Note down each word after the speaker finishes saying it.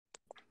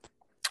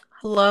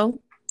Hello.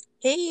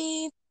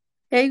 Hey,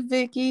 Hey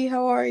Vicky,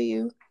 how are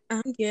you?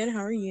 I'm good. How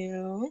are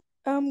you?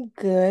 I'm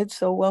good.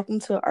 So welcome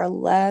to our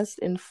last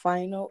and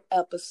final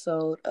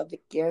episode of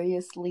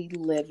Vicariously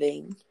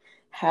Living.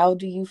 How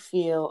do you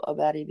feel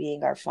about it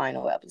being our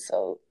final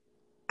episode?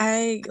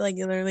 I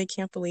literally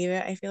can't believe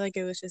it. I feel like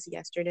it was just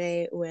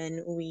yesterday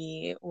when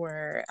we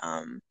were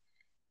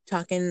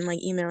talking,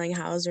 like emailing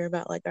Hauser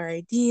about like our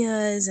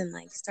ideas and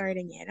like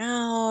starting it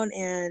out,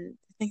 and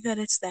I think that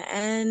it's the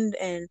end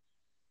and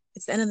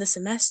it's the end of the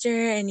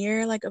semester and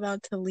you're like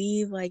about to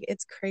leave. Like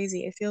it's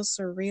crazy. It feels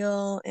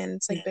surreal and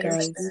it's like It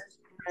bittersweet. does.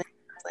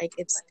 Like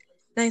it's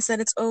nice that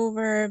it's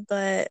over,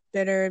 but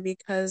bitter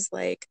because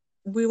like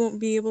we won't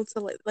be able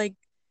to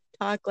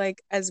talk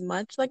like as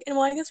much. Like, and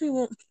well, I guess we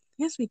won't.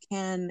 I guess we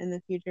can in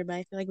the future, but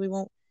I feel like we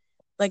won't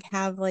like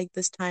have like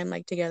this time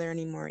like together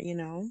anymore. You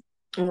know?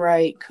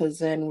 Right, because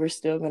then we're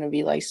still gonna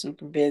be like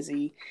super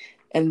busy.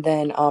 And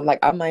then like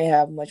I might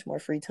have much more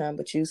free time,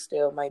 but you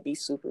still might be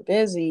super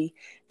busy.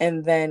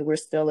 And then we're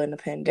still in the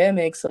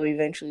pandemic. So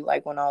eventually,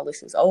 like when all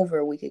this is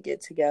over, we could get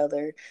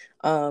together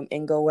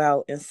and go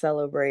out and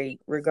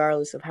celebrate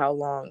regardless of how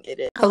long it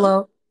is.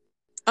 Hello?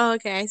 Oh,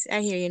 okay.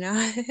 I hear you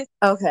now.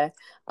 Okay.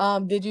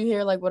 Did you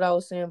hear like what I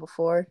was saying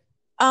before?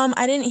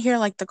 I didn't hear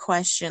like the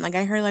question. Like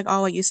I heard like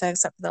all what you said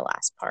except for the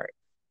last part.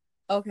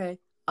 Okay.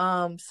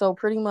 So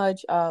pretty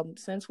much,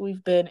 since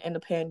we've been in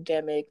the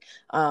pandemic,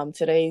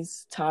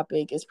 today's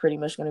topic is pretty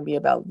much going to be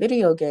about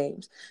video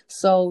games.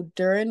 So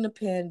during the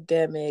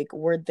pandemic,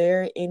 were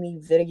there any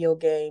video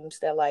games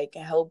that like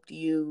helped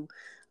you,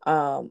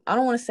 I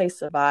don't want to say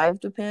survive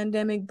the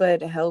pandemic,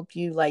 but help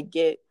you like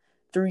get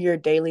through your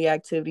daily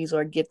activities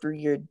or get through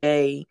your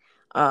day,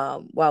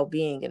 while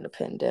being in the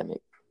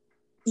pandemic?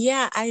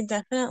 Yeah, I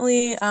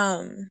definitely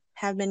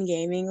have been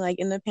gaming like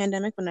in the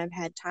pandemic when I've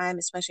had time,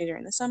 especially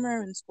during the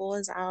summer when school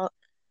is out.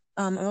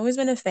 I've always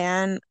been a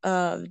fan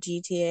of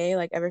GTA,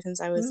 like ever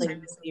since I was like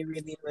Mm. really,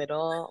 really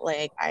little.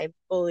 Like I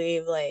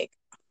believe like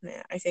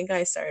man, I think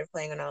I started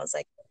playing when I was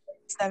like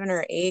 7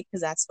 or 8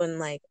 because that's when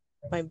like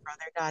my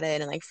brother got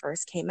it and like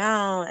first came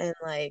out and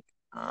like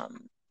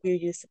we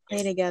used to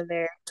play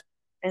together.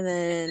 And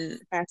then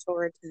fast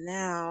forward to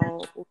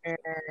now where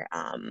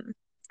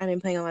I've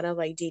been playing a lot of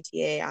like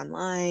GTA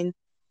online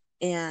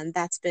and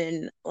that's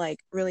been like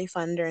really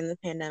fun during the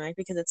pandemic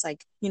because it's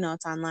like,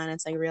 it's online,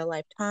 it's like real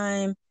life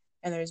time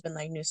and there's been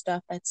like new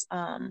stuff that's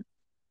come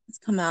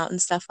out and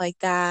stuff like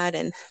that.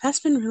 And that's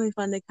been really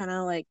fun to kind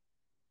of like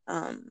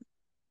um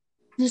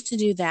just to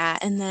do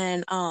that. And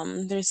then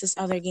there's this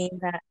other game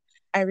that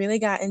I really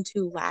got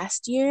into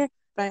last year,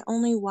 but I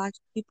only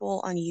watched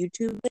people on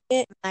YouTube with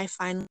it. I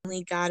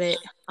finally got it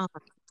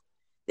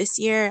this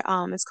year.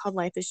 It's called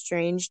Life is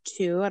Strange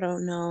 2. I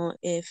don't know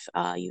if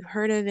you've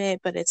heard of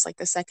it, but it's like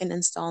the second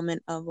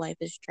installment of Life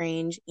is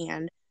Strange,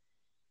 and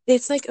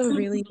it's like a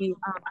really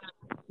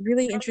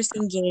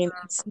interesting game.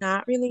 It's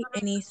not really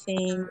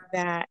anything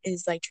that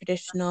is like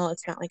traditional.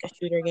 It's not like a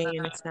shooter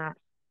game. It's not,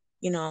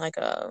 like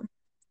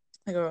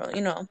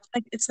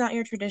like it's not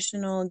your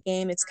traditional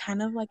game. It's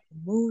kind of like a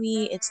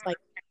movie. It's like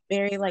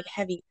very like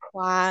heavy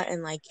plot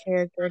and like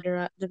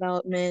character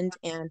development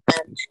and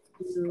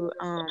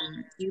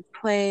you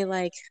play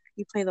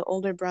the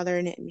older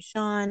brother named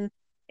Sean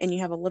and you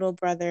have a little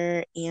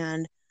brother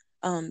and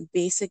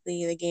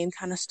basically the game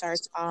kind of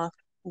starts off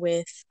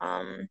with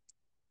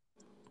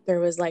there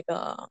was like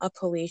a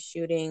police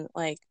shooting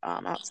like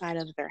outside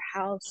of their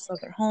house of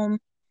their home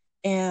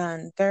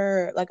and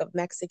they're like of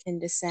Mexican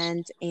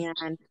descent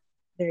and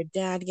their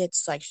dad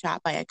gets like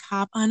shot by a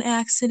cop on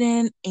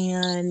accident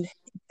and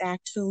it's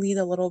actually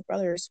the little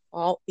brother's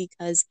fault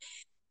because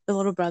the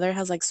little brother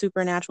has like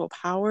supernatural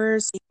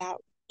powers. He got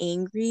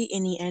angry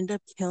and he ended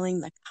up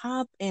killing the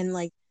cop and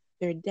like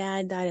their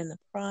dad died in the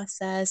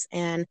process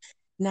and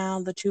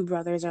now the two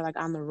brothers are like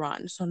on the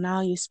run. So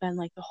now you spend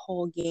like the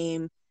whole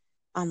game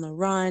on the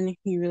run.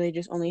 You really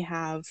just only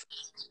have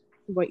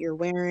what you're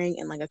wearing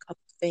and like a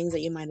couple things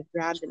that you might have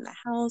grabbed in the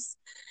house.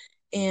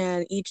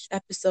 And each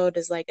episode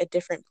is like a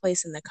different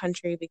place in the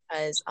country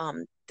because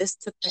this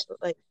took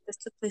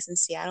place in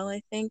Seattle,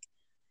 I think,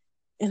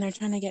 and they're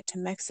trying to get to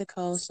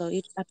Mexico. So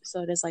each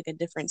episode is like a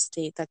different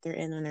state that they're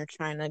in, and they're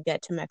trying to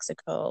get to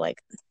Mexico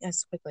like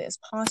as quickly as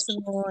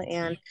possible.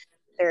 And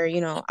they're,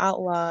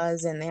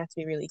 outlaws, and they have to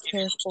be really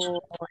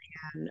careful.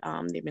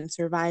 And they've been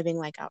surviving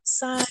like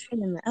outside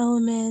in the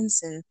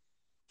elements, and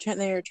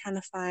they're trying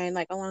to find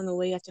like along the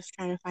way. You have to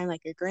try to find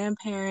like your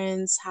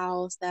grandparents'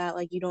 house that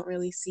like you don't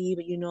really see,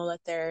 but you know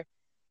that they're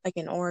like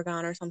in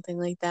Oregon or something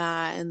like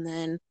that. And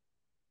then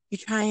you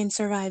try and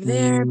survive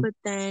there, but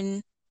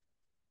then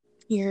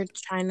you're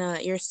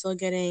still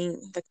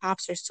getting, the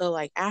cops are still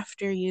like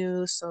after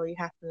you, so you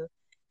have to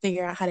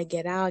figure out how to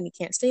get out and you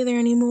can't stay there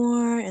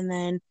anymore. And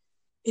then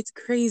it's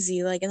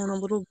crazy. Like, and then the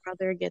little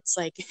brother gets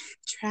like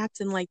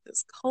trapped in like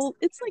this cult.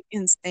 It's like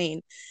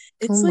insane. Oh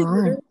It's like my.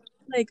 literally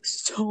like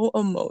so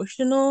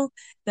emotional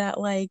that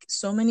like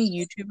so many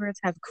YouTubers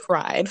have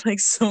cried like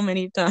so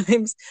many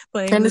times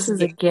playing And this this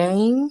is a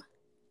game. game?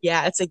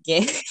 Yeah, it's a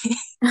game.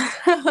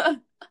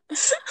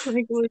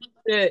 Like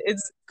legit,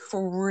 it's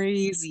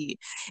crazy.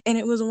 And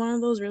it was one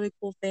of those really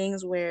cool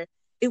things where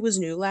it was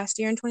new last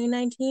year in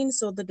 2019.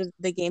 So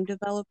the game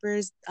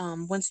developers,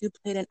 once you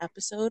played an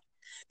episode,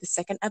 the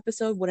second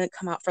episode wouldn't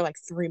come out for like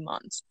 3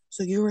 months.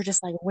 So you were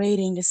just like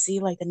waiting to see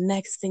like the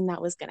next thing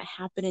that was gonna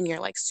happen, and you're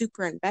like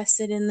super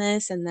invested in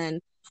this, and then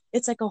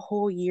it's like a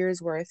whole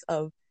year's worth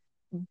of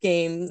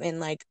game and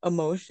like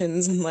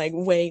emotions and like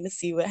waiting to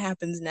see what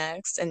happens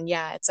next. And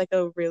yeah, it's like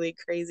a really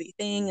crazy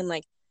thing, and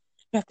like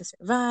you have to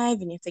survive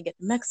and you have to get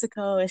to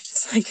Mexico. It's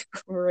just like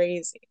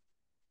crazy.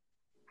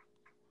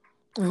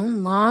 Oh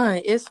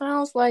my. It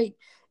sounds like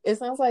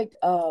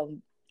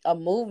a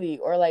movie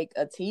or like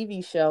a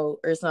TV show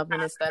or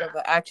something instead of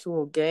an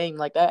actual game.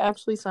 Like that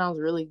actually sounds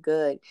really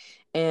good.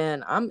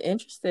 And I'm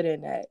interested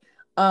in that.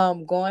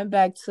 Going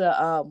back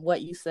to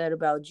what you said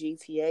about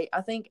GTA, I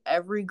think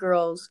every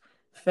girl's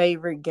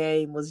favorite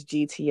game was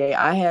GTA.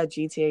 I had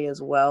GTA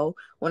as well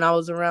when I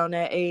was around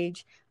that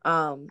age.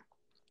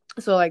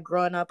 So like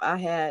growing up I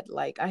had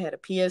a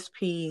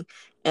PSP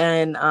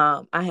and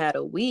I had a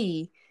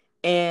Wii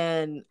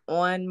and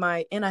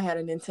I had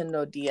a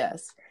Nintendo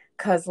DS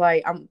cuz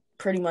like I'm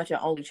pretty much an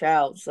only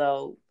child,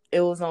 so it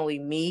was only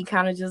me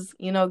kind of just,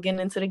 getting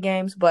into the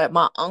games, but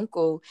my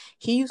uncle,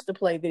 he used to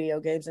play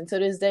video games and to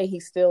this day he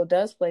still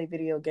does play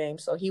video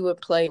games. So he would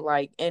play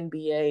like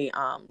NBA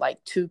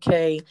like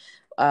 2K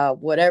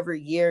whatever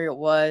year it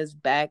was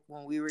back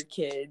when we were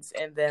kids,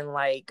 and then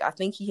like I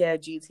think he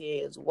had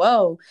GTA as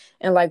well.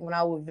 And like when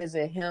I would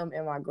visit him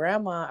and my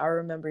grandma, I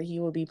remember he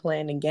would be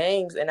playing the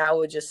games and I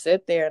would just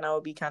sit there and I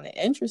would be kind of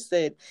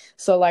interested.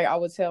 So like I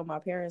would tell my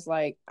parents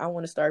like I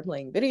want to start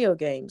playing video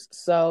games.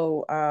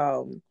 So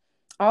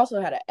I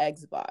also had an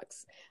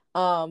Xbox.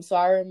 So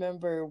I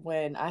remember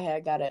when I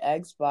had got an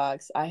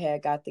Xbox, I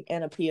had got the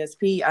and a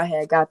PSP, I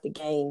had got the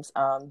games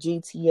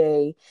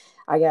GTA,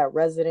 I got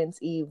Resident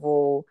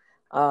Evil,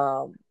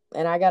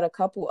 and I got a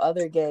couple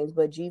other games,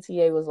 but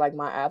GTA was like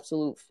my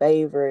absolute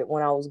favorite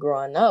when I was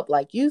growing up,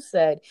 like you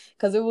said,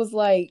 because it was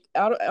like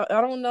I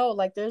don't know,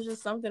 like there's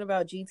just something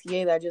about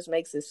GTA that just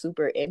makes it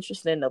super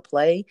interesting to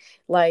play.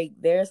 Like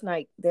there's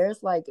like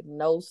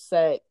no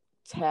set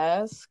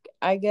task,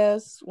 I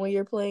guess, when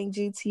you're playing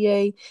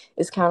GTA.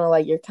 It's kind of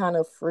like you're kind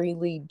of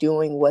freely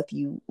doing what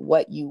you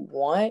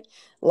want.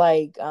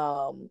 Like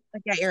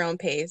Like at your own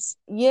pace.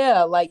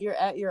 yeah, like you're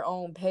at your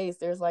own pace.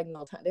 There's like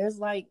no time. There's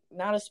like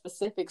not a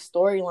specific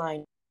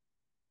storyline.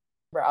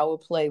 Where I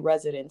would play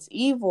Resident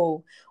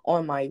Evil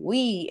on my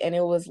Wii, and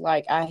it was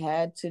like I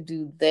had to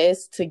do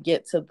this to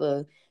get to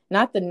the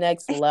not the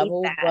next I hate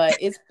level, that. but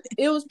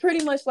it was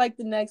pretty much like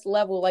the next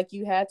level. Like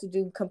you had to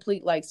do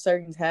complete like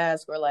certain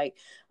tasks or like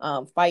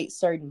fight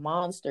certain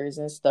monsters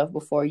and stuff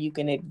before you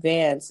can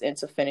advance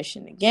into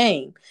finishing the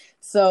game.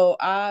 So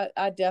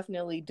I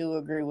definitely do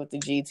agree with the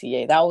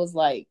GTA. That was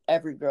like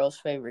every girl's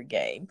favorite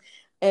game.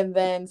 And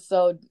then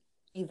so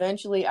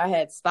eventually I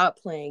had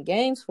stopped playing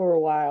games for a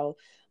while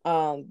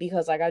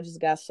because like I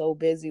just got so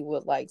busy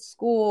with like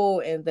school,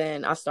 and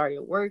then I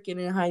started working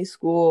in high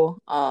school,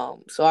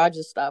 so I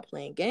just stopped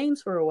playing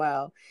games for a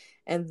while.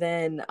 And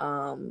then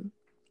I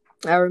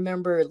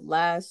remember it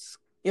was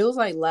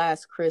like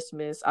last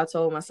Christmas, I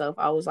told myself,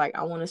 I was like,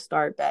 I want to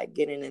start back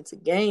getting into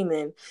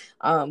gaming,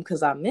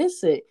 because I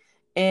miss it.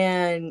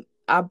 And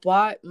I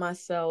bought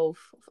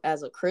myself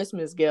as a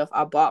Christmas gift,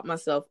 I bought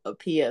myself a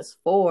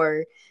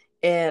PS4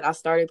 and I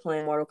started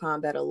playing Mortal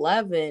Kombat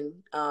 11.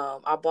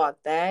 I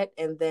bought that,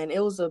 and then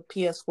it was a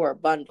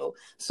PS4 bundle.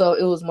 So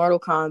it was Mortal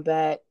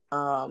Kombat,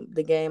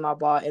 the game I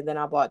bought, and then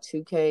I bought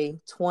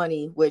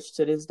 2K20, which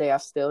to this day I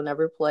still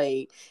never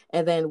played.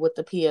 And then with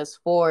the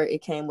PS4,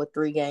 it came with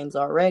three games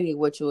already,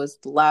 which was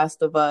The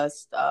Last of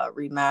Us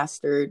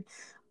remastered,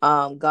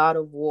 God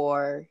of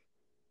War,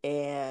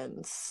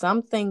 and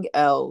something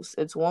else.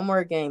 It's one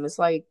more game. It's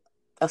like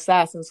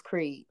Assassin's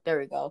Creed. There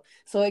we go.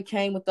 So it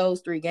came with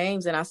those three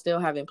games, and I still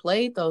haven't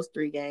played those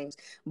three games.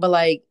 But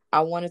like,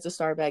 I wanted to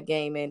start back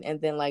gaming, and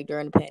then like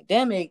during the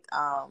pandemic,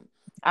 I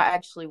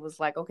actually was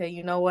like, okay,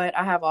 you know what?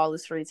 I have all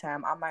this free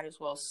time. I might as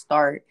well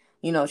start,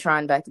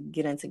 trying back to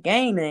get into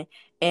gaming.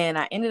 And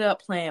I ended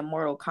up playing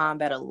Mortal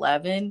Kombat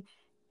 11,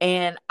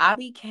 and I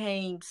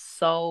became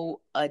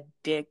so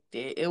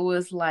addicted. It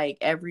was like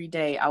every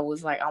day I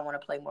was like, I want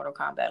to play Mortal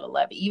Kombat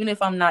 11, even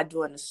if I'm not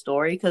doing the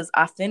story, because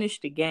I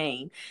finished the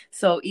game.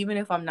 So even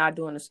if I'm not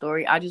doing the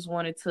story, I just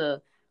wanted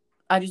to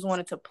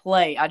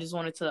play. I just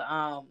wanted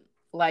to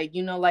like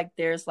like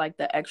there's like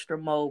the extra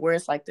mode where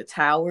it's like the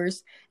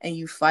towers and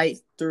you fight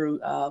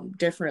through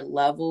different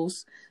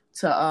levels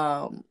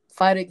to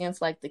fight against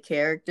like the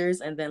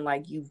characters, and then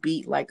like you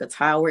beat like a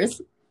tower.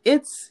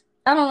 It's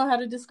I don't know how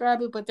to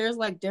describe it, but there's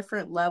like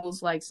different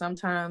levels. Like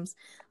sometimes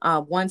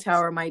one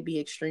tower might be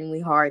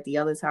extremely hard, the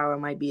other tower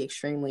might be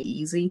extremely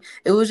easy.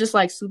 It was just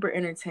like super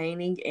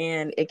entertaining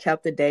and it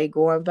kept the day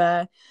going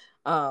by.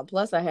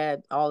 Plus I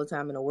had all the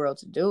time in the world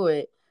to do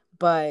it.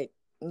 But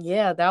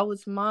yeah, that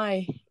was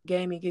my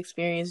gaming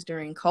experience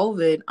during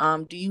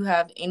COVID. Do you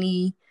have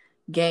any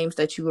games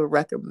that you would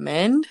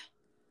recommend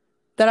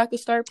that I could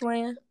start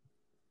playing?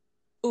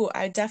 Oh,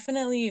 I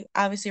definitely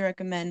obviously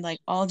recommend like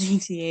all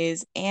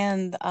GTAs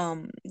and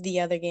the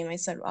other game I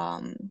said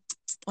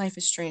Life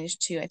is Strange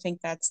too. I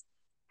think that's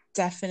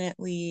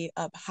definitely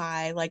up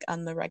high like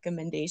on the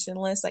recommendation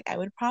list. Like I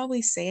would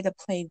probably say to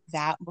play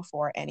that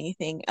before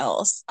anything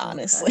else,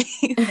 honestly.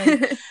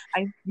 Okay.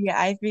 Like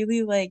I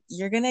really like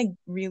you're gonna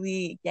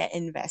really get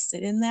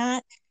invested in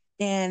that.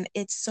 And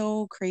it's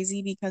so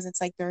crazy because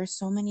it's like there are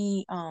so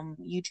many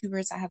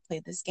YouTubers that have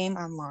played this game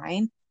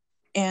online,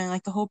 and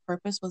like the whole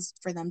purpose was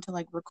for them to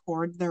like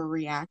record their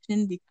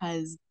reaction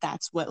because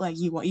that's what like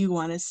you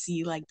want to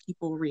see like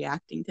people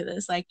reacting to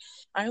this. Like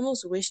I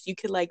almost wished you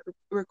could like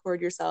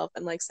record yourself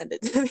and like send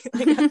it to me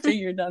like after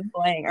you're done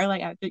playing or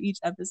like after each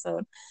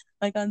episode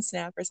like on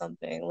Snap or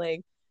something.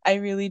 Like I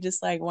really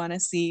just like want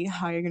to see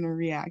how you're going to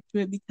react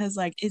to it because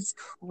like it's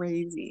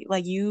crazy.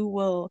 Like you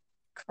will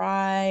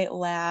cry,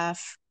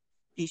 laugh,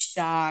 be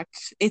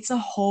shocked. It's a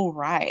whole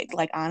ride.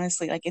 Like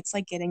honestly, like it's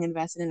like getting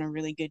invested in a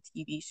really good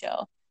TV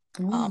show.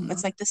 Mm,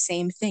 It's like the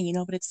same thing,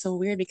 but it's so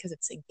weird because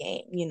it's a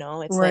game.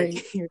 It's like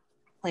right. you're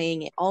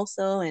playing it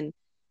also and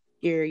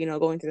you're,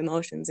 going through the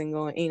motions and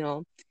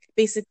going,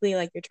 basically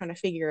like you're trying to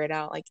figure it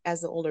out like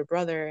as the older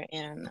brother.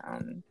 And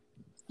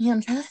yeah,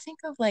 I'm trying to think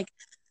of like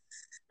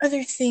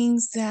other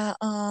things that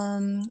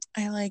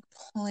I like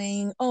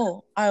playing.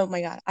 Oh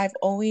my God. I've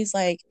always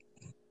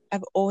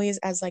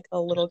as like a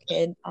little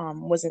kid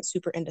wasn't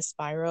super into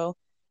Spyro,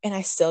 and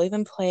I still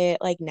even play it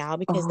like now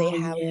because they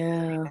Oh have like the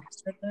yeah.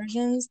 remastered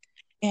versions,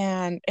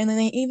 and then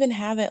they even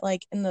have it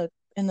like in the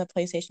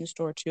PlayStation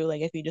Store too,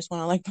 like if you just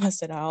want to like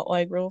bust it out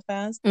like real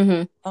fast.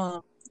 Hmm.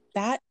 um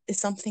that is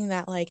something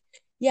that like,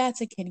 yeah, it's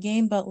a kid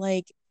game, but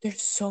like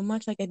there's so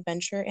much like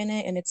adventure in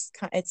it, and it's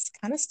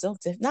kind of still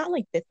not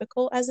like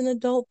difficult as an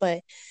adult,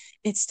 but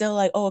it's still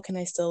like, oh, can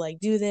I still like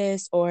do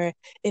this? Or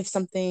if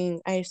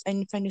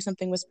I knew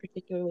something was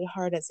particularly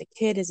hard as a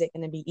kid, is it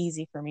going to be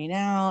easy for me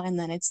now? And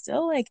then it's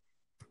still like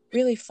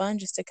really fun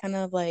just to kind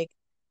of like,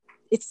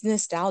 it's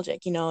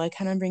nostalgic, it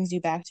kind of brings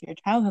you back to your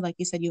childhood. Like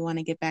you said, you want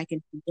to get back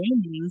into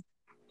gaming.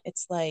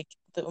 It's like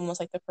almost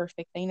like the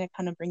perfect thing to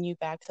kind of bring you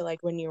back to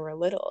like when you were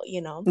little.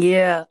 Yeah,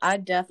 Yeah,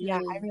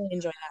 I really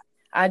enjoy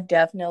I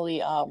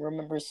definitely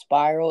remember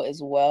Spiral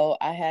as well.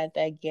 I had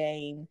that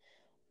game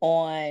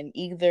on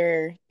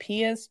either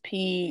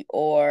PSP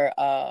or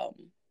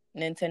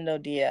Nintendo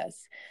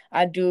DS.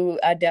 I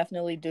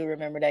definitely do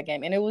remember that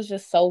game. And it was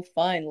just so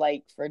fun,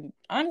 like for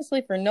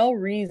honestly for no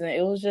reason.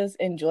 It was just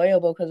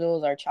enjoyable because it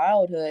was our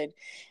childhood.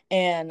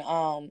 And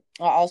I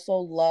also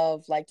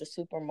love like the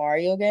Super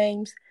Mario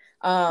games.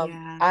 that.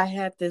 Yeah. I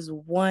had this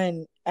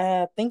one,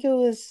 I think it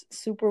was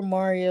Super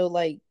Mario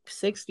like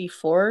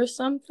 64 or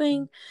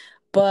something,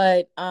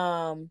 but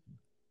I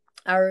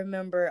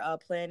remember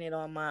playing it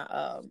on my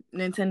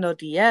Nintendo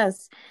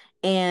DS,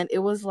 and it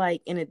was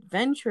like an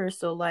adventure.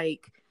 So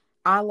like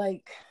I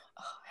like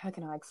how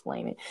can I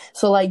explain it?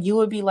 So like you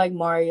would be like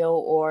Mario,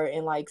 or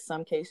in like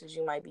some cases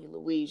you might be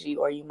Luigi,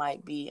 or you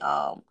might be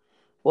well,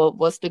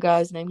 what's the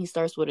guy's name? He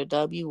starts with a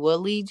W.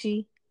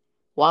 Waluigi,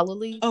 Oh,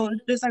 Waluigi.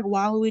 it's just like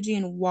Waluigi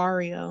and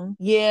Wario.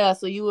 Yeah,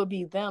 so you would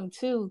be them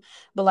too.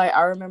 But like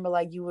I remember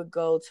like you would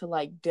go to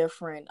like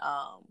different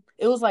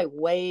it was like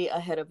way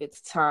ahead of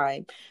its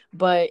time.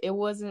 But it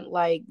wasn't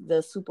like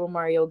the Super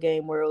Mario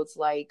game where it was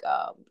like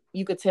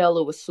you could tell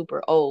it was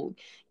super old.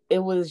 It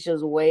was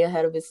just way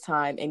ahead of its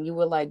time, and you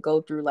would like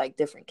go through like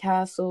different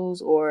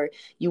castles, or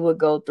you would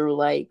go through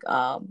like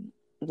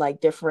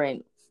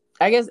different,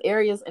 I guess,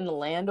 areas in the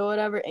land or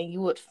whatever, and you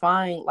would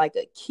find like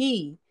a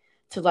key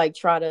to like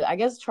try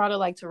to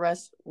like to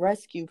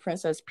rescue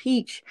Princess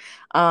Peach.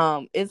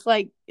 It's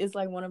like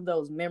one of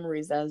those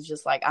memories that's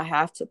just like I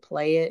have to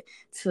play it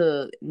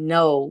to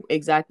know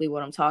exactly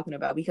what I'm talking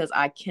about, because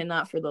I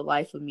cannot for the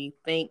life of me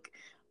think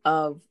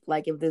of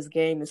like if this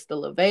game is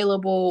still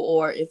available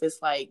or if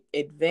it's like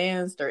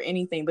advanced or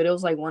anything. But it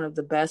was like one of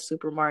the best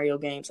Super Mario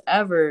games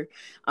ever.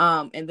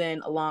 And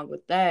then along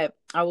with that,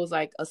 I was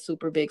like a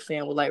super big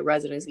fan with like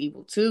Resident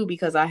Evil 2,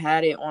 because I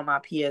had it on my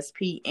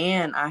PSP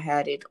and I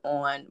had it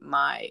on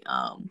my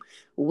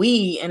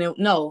Wii. And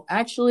no,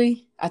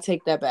 actually, I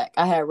take that back.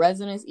 I had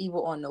Resident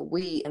Evil on the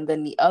Wii, and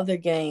then the other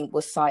game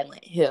was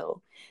Silent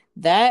Hill.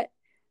 That,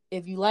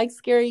 if you like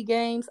scary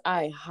games,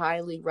 I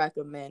highly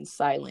recommend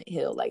Silent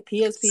Hill. Like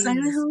PSP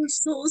Silent was, Hill is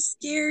so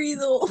scary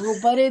though. oh,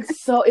 but it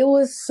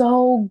was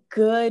so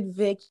good,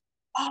 Vic.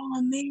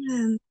 Oh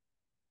man,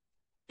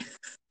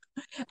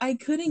 I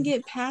couldn't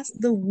get past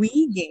the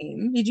Wii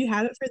game. Did you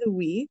have it for the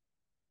Wii?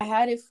 I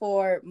had it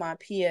for my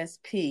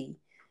PSP.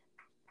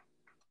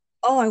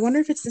 Oh, I wonder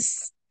if it's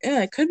this.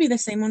 Yeah, it could be the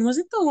same one. Was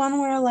it the one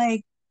where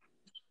like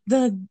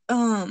the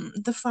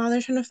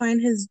father's trying to find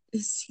he's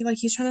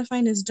trying to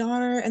find his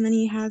daughter, and then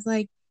he has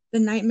like the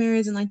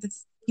nightmares, and like the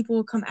people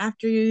will come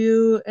after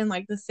you, and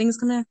like the things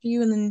come after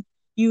you, and then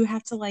you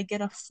have to like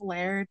get a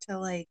flare to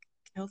like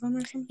kill them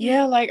or something?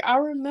 Yeah, like I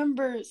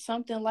remember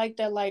something like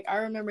that. Like I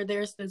remember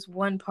there's this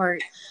one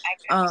part.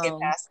 I couldn't get Um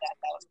past that.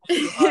 That was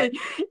too hard.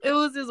 it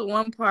was this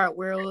one part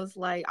where it was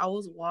like I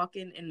was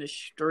walking in the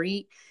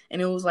street,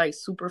 and it was like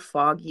super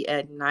foggy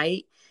at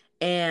night,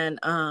 and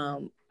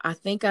I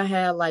think I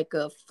had like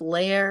a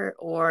flare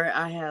or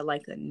I had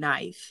like a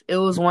knife. It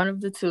was one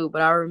of the two,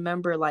 but I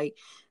remember like,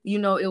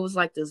 it was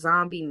like the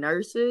zombie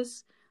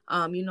nurses,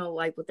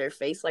 like with their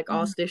face like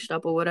all Mhm. stitched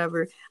up or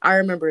whatever. I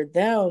remember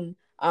them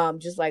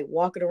just like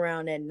walking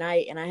around at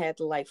night and I had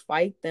to like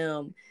fight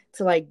them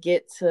to like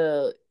get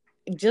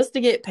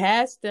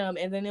past them.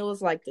 And then it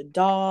was like the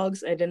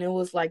dogs, and then it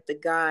was like the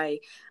guy,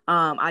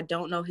 I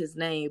don't know his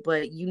name,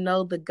 but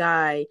the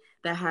guy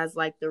that has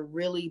like the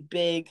really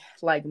big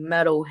like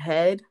metal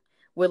head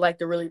with like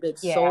the really big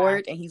Yeah.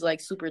 sword, and he's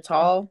like super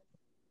tall.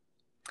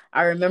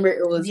 I remember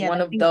it was Yeah, one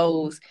that of thing.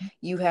 those.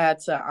 You had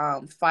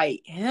to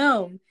fight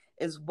him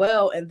as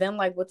well. And then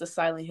like with the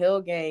Silent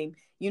Hill game,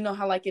 you know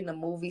how like in the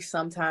movie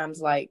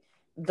sometimes like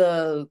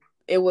the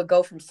it would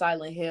go from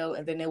Silent Hill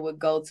and then it would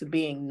go to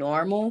being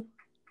normal.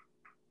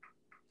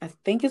 I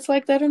think it's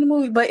like that in the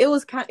movie, but it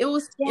was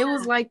Yeah,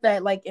 like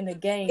that like in the it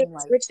game.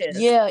 Like, switches.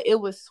 yeah, it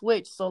was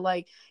switched. So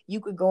like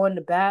you could go in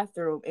the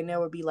bathroom and there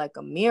would be like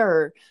a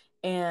mirror,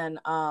 and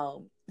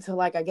so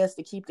like I guess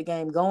to keep the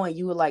game going,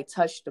 you would like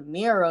touch the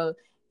mirror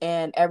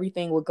and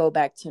everything would go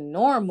back to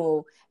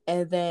normal,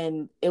 and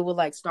then it would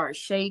like start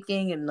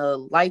shaking and the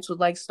lights would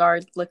like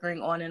start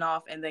flickering on and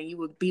off, and then you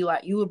would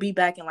be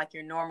back in like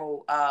your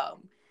normal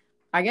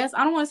I guess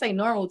I don't want to say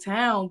normal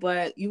town,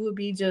 but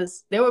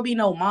there would be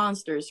no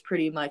monsters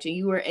pretty much, and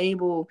you were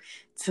able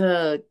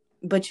to,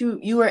 but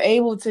you were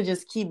able to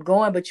just keep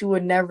going, but you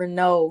would never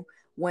know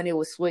when it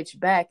would switch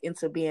back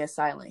into being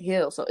Silent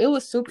Hill. So it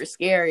was super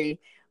scary,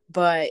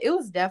 but it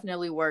was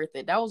definitely worth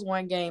it. That was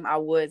one game I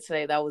would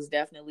say that was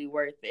definitely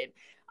worth it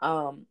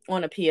on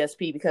a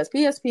PSP, because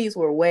PSPs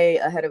were way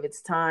ahead of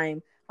its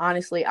time.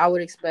 Honestly, I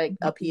would expect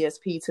a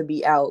PSP to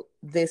be out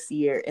this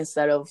year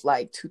instead of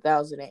like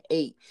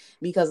 2008,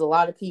 because a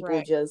lot of people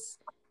Right. just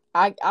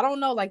I don't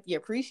know, like the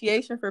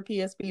appreciation for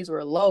PSPs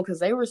were low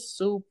because they were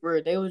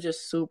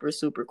just super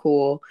super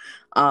cool.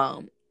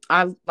 Um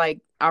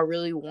I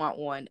really want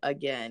one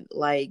again.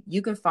 Like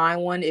you can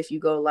find one if you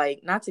go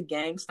like not to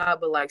GameStop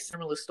but like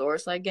similar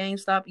stores like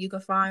GameStop, you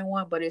can find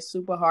one, but it's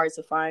super hard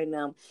to find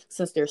them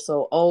since they're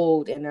so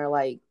old and they're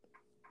like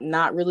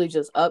not really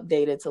just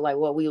updated to like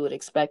what we would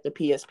expect the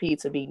PSP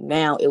to be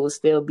now. It would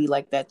still be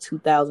like that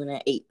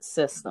 2008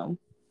 system.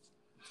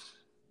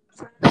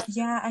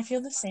 Yeah, I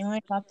feel the same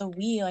way about the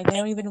Wii. Like they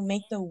don't even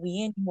make the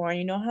Wii anymore.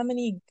 You know how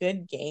many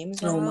good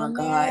games are Oh my on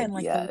there? god, And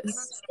like the Wii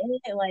yes.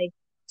 Fit, like,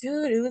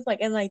 dude, it was like,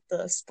 and like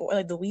the sport,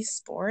 like the Wii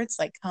Sports,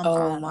 like come Oh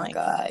on, my like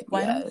god,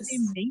 why don't they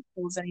yes. make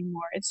those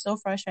anymore? It's so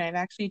frustrating.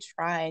 I've actually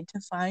tried to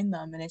find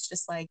them, and it's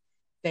just like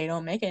they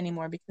don't make it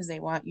anymore because they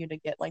want you to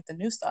get like the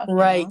new stuff, you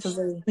Right, know? because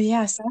But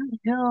yeah, Silent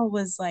Hill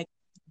was like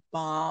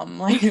bomb.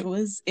 Like it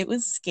was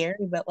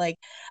scary, but like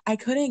I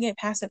couldn't get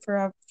past it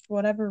for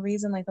whatever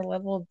reason. Like the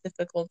level of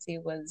difficulty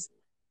was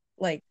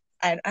like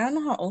I don't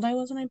know how old I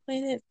was when I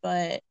played it,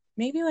 but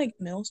maybe like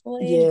middle school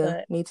age. yeah,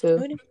 But me too.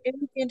 it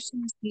would be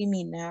interesting to see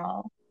me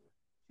now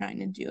trying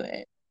to do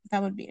it.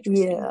 That would be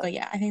interesting. Yeah, But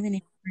yeah, I think they need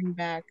to bring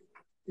back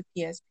the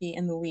PSP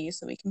and the Wii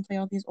so we can play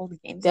all these old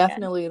games again.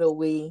 definitely the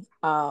Wii.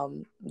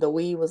 The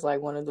Wii was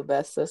like one of the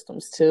best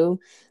systems too.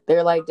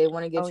 They're like they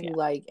want to Oh get you yeah,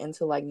 like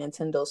into like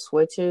Nintendo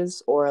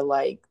Switches or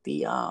like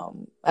the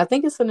I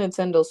think it's a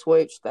Nintendo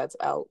Switch that's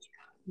out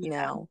yeah,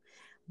 now.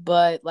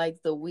 But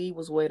like the Wii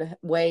was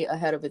way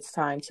ahead of its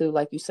time too.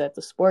 Like you said,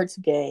 the sports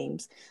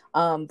games,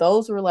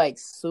 those were like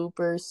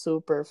super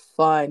super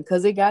fun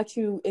because it got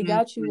you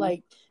hmm,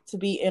 like to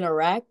be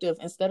interactive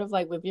instead of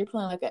like if you're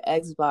playing like an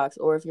Xbox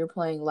or if you're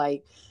playing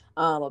like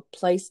a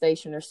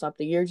PlayStation or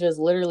something, you're just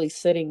literally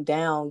sitting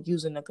down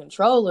using the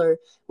controller.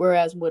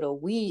 Whereas with a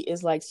Wii,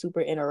 is like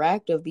super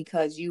interactive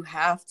because you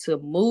have to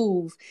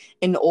move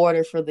in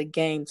order for the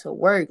game to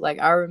work. Like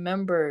I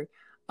remember,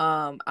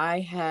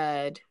 I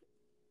had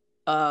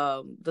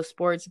the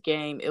sports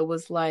game. It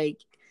was like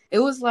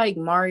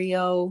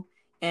Mario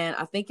and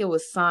I think it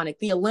was Sonic,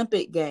 the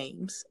Olympic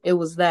games. It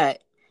was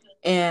that.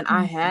 And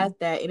I hmm. had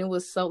that and it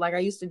was so like I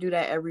used to do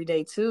that every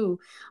day too.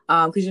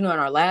 Because in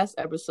our last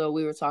episode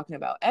we were talking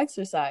about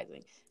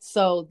exercising.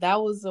 So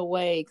that was a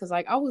way because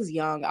like I was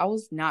young. I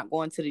was not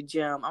going to the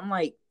gym. I'm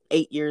like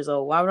 8 years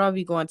old. Why would I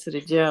be going to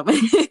the gym?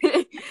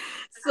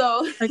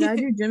 So Like I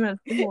do gym at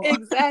school.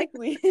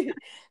 exactly.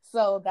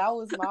 So that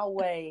was my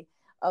way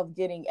of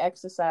getting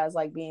exercise,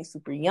 like being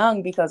super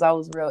young, because I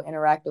was real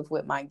interactive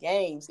with my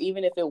games,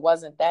 even if it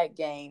wasn't that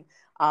game.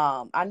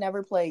 I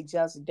never played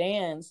Just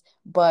Dance,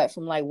 but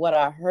from like what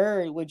I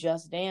heard with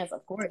Just Dance,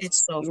 of course,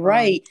 It's so fun.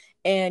 right,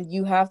 and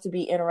you have to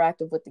be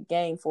interactive with the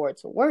game for it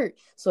to work.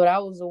 So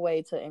that was a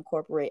way to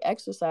incorporate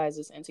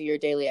exercises into your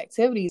daily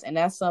activities, and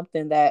that's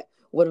something that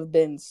would have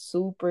been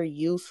super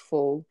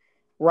useful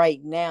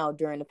right now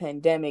during the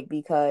pandemic,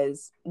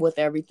 because with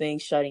everything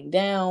shutting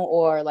down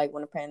or like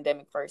when the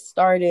pandemic first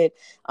started,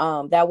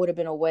 that would have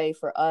been a way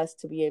for us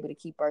to be able to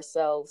keep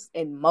ourselves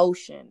in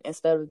motion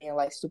instead of being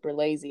like super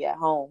lazy at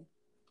home.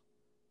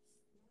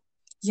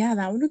 Yeah,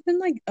 that would have been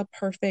like a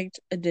perfect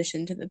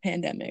addition to the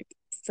pandemic.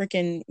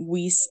 Freaking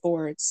Wii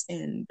Sports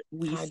and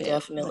Wii I Fit.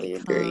 definitely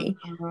Like, come agree.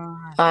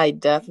 on. I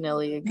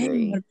definitely Man, that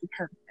agree. would be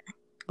perfect.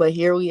 But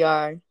here we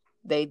are.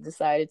 They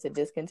decided to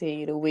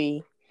discontinue the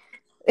Wii.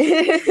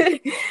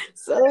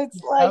 So it's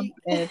Yep, like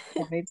and it's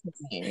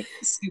 2020.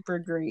 Super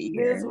great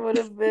this year. would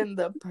have been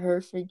the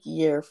perfect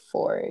year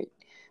for it.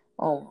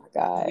 Oh my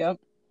God. Yep.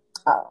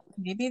 Um,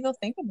 Maybe they'll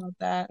think about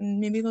that and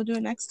maybe they'll do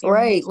it next year.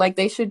 right. Like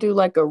they should do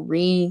like a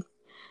re-release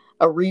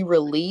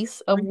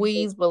of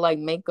Wii's, but like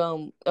make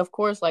them, of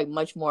course, like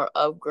much more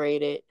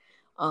upgraded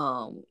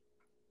um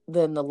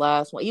than the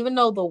last one. Even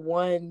though the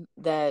one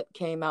that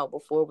came out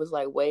before was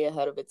like way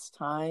ahead of its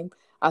time,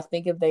 I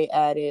think if they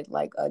added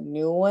like a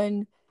new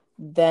one,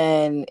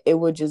 then it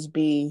would just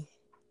be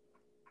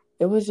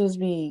a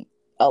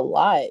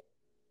lot.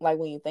 Like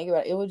when you think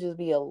about it, it would just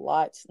be a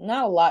lot,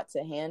 not a lot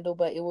to handle,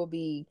 but it would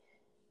be,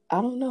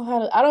 I don't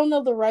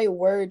know the right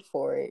word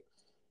for it.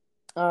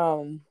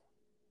 Um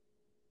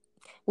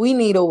we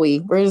need a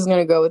Wii. We're just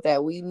gonna go with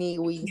that. We need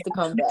Wii's to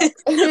come back.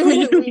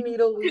 We need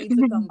a Wii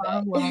to come back.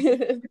 Bottom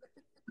line,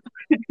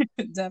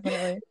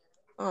 definitely.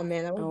 Oh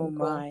man, that would have Oh been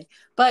cool. my.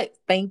 But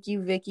thank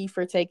you, Vicky,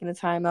 for taking the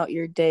time out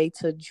your day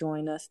to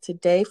join us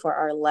today for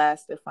our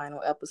last and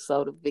final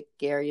episode of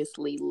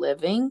Vicariously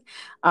Living.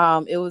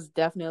 It was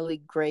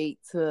definitely great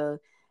to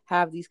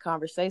have these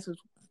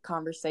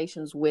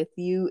conversations with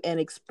you and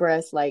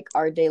express like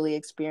our daily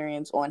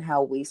experience on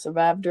how we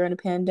survived during the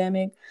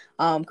pandemic.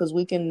 Because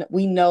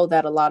we know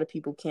that a lot of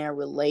people can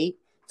relate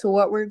to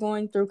what we're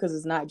going through because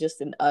it's not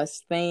just an us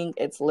thing,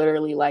 it's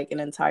literally like an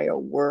entire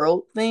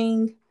world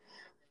thing.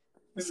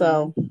 Hmm.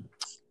 So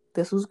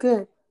this was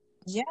good.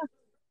 Yeah,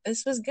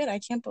 this was good. I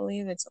can't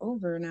believe it's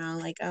over now.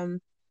 Like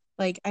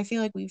I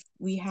feel like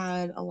we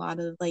had a lot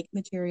of like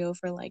material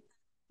for like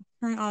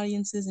current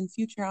audiences and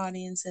future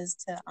audiences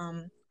to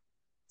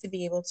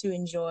be able to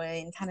enjoy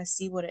and kind of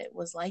see what it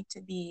was like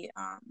to be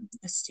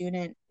a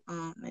student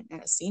and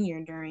a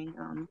senior during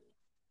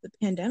the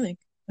pandemic.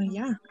 But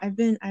yeah, I've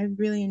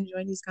really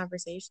enjoyed these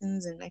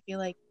conversations, and I feel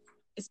like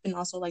it's been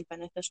also like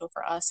beneficial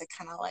for us to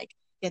kind of like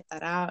get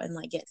that out and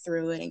like get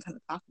through it and kind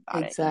of talk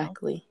about it, you know.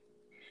 Exactly.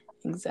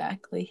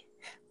 Exactly.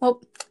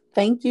 Well,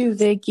 thank you,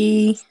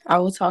 Vicky. I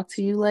will talk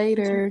to you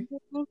later.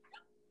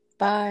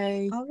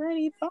 Bye.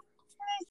 Alrighty, bye.